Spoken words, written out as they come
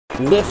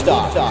Lift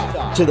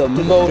off to the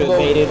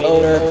Motivated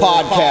Owner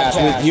Podcast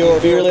with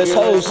your fearless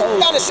host,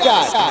 Donna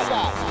Scott.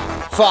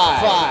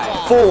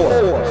 5,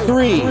 4,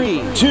 3,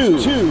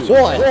 2,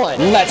 1,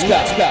 let's go.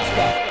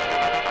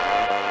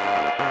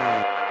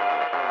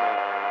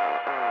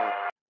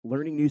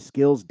 Learning new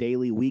skills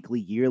daily,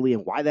 weekly, yearly,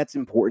 and why that's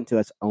important to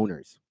us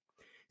owners.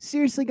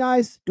 Seriously,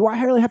 guys, do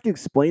I really have to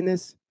explain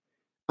this?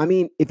 I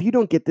mean, if you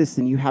don't get this,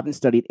 then you haven't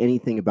studied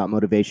anything about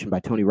motivation by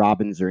Tony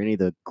Robbins or any of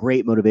the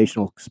great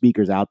motivational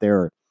speakers out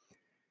there.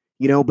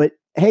 But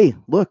hey,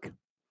 look,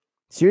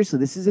 seriously,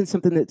 this isn't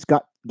something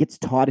gets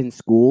taught in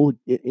school,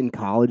 in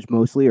college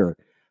mostly, or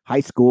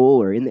high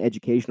school, or in the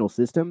educational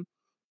system.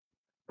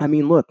 I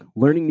mean, look,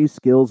 learning new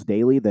skills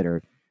daily that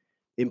are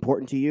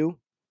important to you,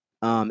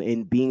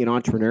 and being an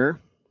entrepreneur,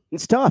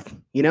 it's tough.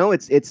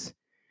 It's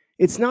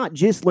not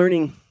just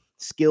learning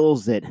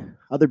skills that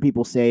other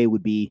people say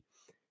would be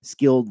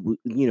skilled,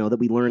 that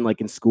we learn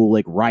like in school,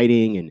 like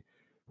writing and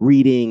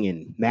reading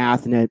and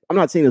math. And I'm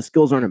not saying those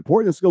skills aren't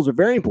important. Those skills are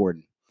very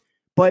important.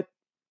 But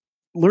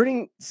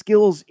learning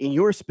skills in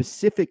your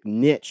specific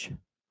niche,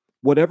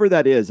 whatever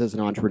that is as an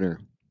entrepreneur,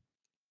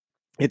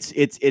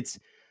 it's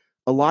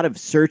a lot of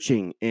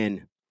searching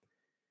and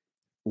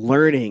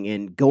learning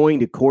and going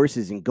to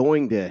courses and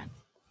going to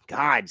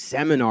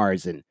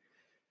seminars and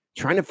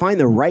trying to find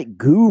the right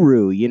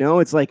guru.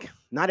 It's like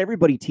not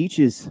everybody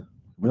teaches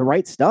the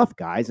right stuff,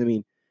 guys. I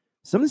mean,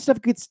 some of the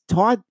stuff gets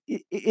taught,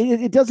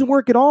 it doesn't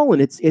work at all.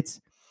 And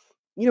it's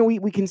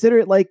we consider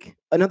it like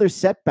another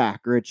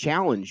setback or a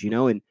challenge,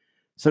 and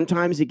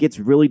sometimes it gets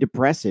really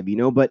depressive,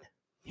 but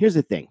here's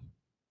the thing.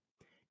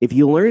 If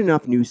you learn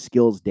enough new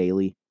skills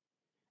daily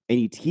and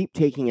you keep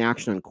taking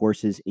action on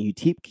courses and you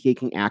keep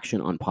taking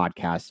action on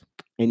podcasts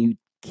and you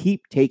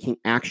keep taking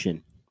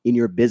action in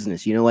your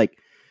business, like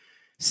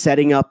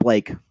setting up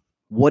like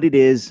what it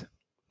is,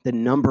 the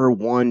number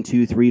 1,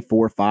 2, 3,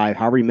 4, 5,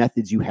 however many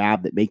methods you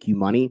have that make you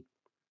money,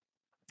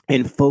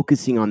 and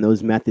focusing on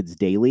those methods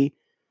daily,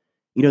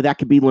 that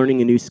could be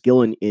learning a new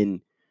skill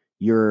in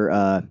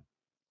your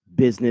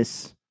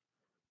business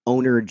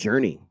owner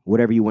journey,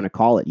 whatever you want to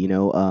call it.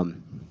 I'll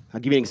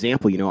give you an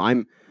example.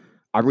 I'm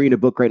reading a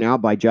book right now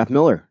by Jeff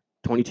Miller,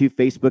 22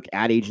 Facebook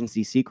Ad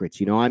Agency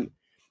Secrets. I'm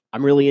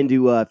really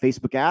into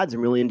Facebook ads.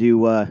 I'm really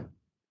into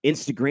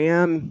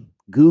Instagram,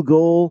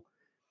 Google,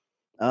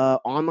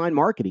 online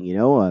marketing.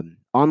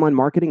 Online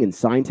marketing and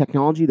sign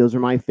technology. Those are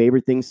my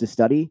favorite things to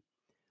study.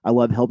 I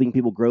love helping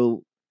people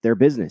grow their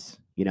business.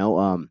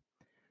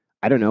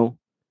 I don't know.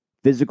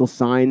 Physical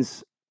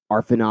signs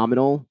are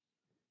phenomenal.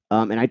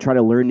 And I try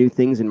to learn new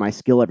things in my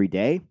skill every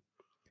day.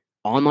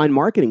 Online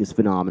marketing is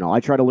phenomenal. I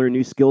try to learn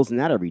new skills in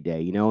that every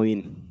day.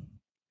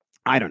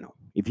 I don't know.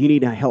 If you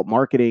need help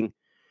marketing,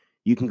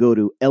 you can go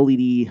to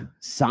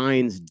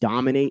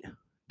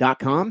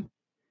ledsignsdominate.com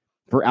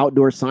for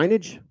outdoor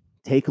signage.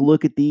 Take a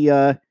look at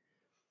the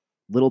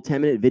little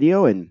 10-minute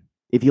video. And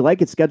if you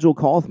like it, schedule a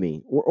call with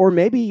me. Or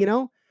maybe,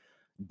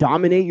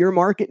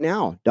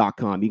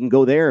 dominateyourmarketnow.com. You can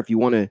go there if you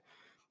want to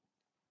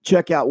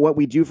check out what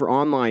we do for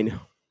online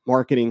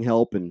marketing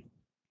help and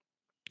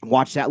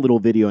watch that little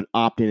video and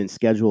opt in and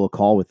schedule a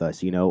call with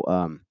us.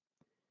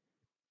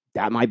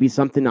 That might be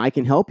something I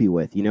can help you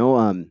with,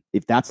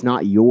 if that's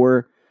not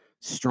your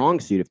strong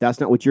suit, if that's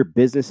not what your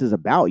business is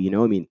about,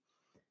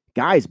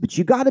 guys, but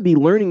you got to be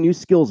learning new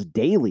skills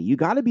daily. You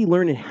got to be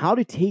learning how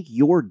to take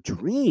your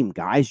dream,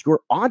 guys, your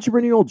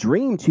entrepreneurial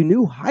dream to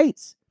new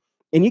heights.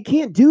 And you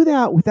can't do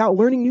that without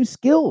learning new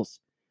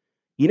skills.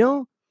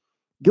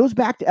 Goes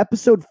back to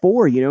episode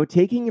 4,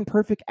 taking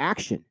imperfect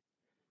action.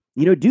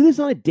 Do this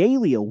on a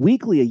daily, a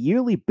weekly, a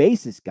yearly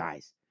basis,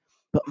 guys.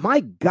 But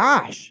my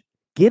gosh,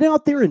 get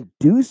out there and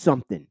do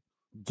something.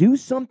 Do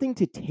something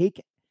to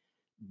take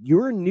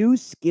your new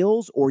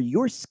skills or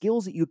your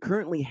skills that you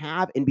currently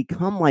have and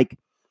become like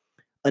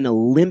an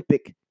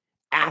Olympic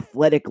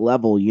athletic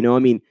level.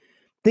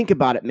 Think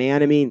about it,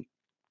 man.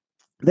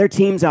 There are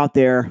teams out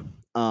there.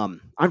 I'm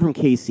from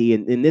KC,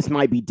 and this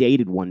might be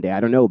dated one day. I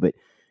don't know, but,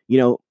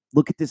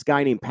 look at this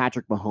guy named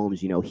Patrick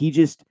Mahomes.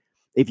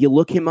 If you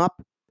look him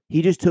up,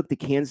 he just took the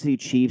Kansas City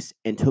Chiefs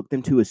and took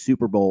them to a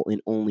Super Bowl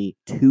in only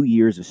 2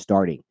 years of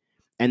starting.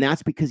 And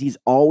that's because he's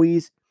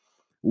always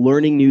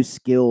learning new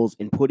skills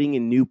and putting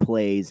in new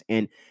plays.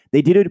 And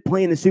they did it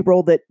playing the Super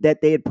Bowl that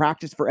they had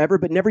practiced forever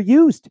but never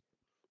used.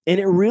 And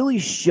it really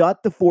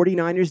shut the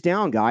 49ers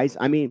down, guys.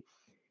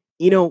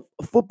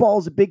 Football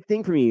is a big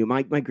thing for me.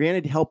 My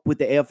granddad helped with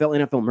the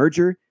AFL-NFL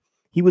merger.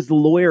 He was the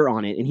lawyer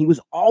on it, and he was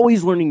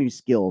always learning new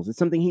skills. It's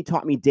something he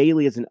taught me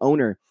daily as an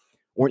owner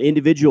or an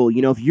individual.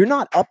 If you're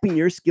not upping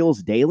your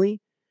skills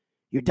daily,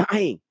 you're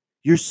dying.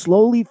 You're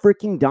slowly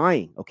freaking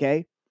dying,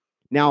 okay?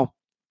 Now,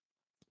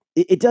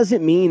 it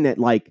doesn't mean that,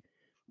 like,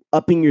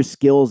 upping your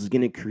skills is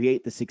going to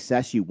create the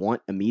success you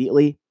want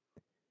immediately.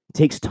 It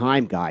takes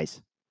time,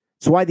 guys.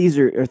 That's why these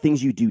are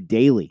things you do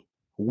daily,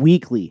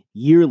 weekly,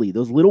 yearly.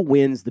 Those little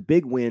wins, the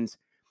big wins,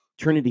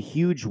 turn into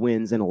huge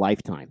wins in a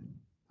lifetime.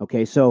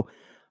 Okay, so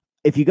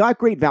if you got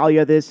great value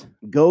out of this,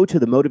 go to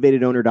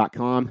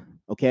themotivatedowner.com,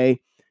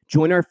 okay?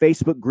 Join our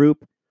Facebook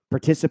group,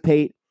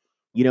 participate.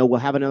 we'll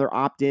have another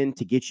opt-in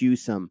to get you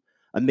some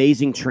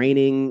amazing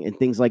training and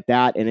things like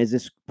that. And as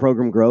this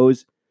program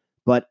grows,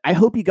 but I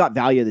hope you got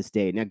value this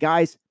day. Now,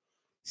 guys,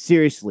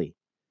 seriously,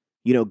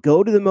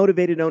 go to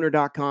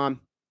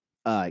themotivatedowner.com,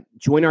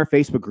 join our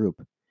Facebook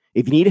group.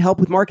 If you need help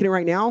with marketing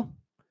right now,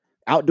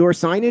 outdoor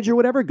signage or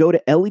whatever, go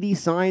to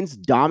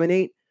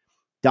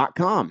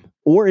ledsignsdominate.com.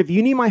 Or if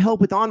you need my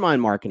help with online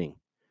marketing,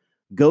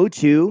 go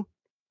to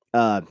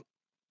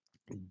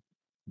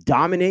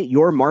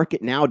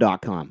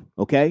dominateyourmarketnow.com.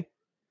 Okay.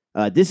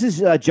 This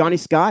is Johnny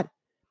Scott.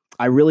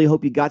 I really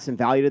hope you got some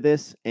value to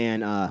this,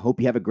 and hope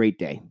you have a great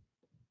day.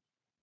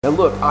 And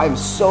look, I'm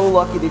so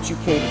lucky that you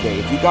came today.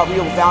 If you got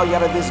real value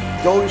out of this,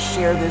 go to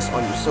share this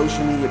on your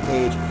social media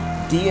page,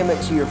 DM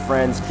it to your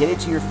friends, get it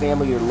to your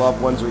family, your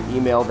loved ones, or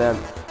email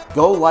them.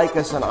 Go like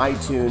us on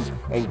iTunes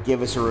and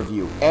give us a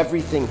review.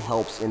 Everything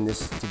helps in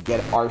this to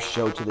get our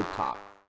show to the top.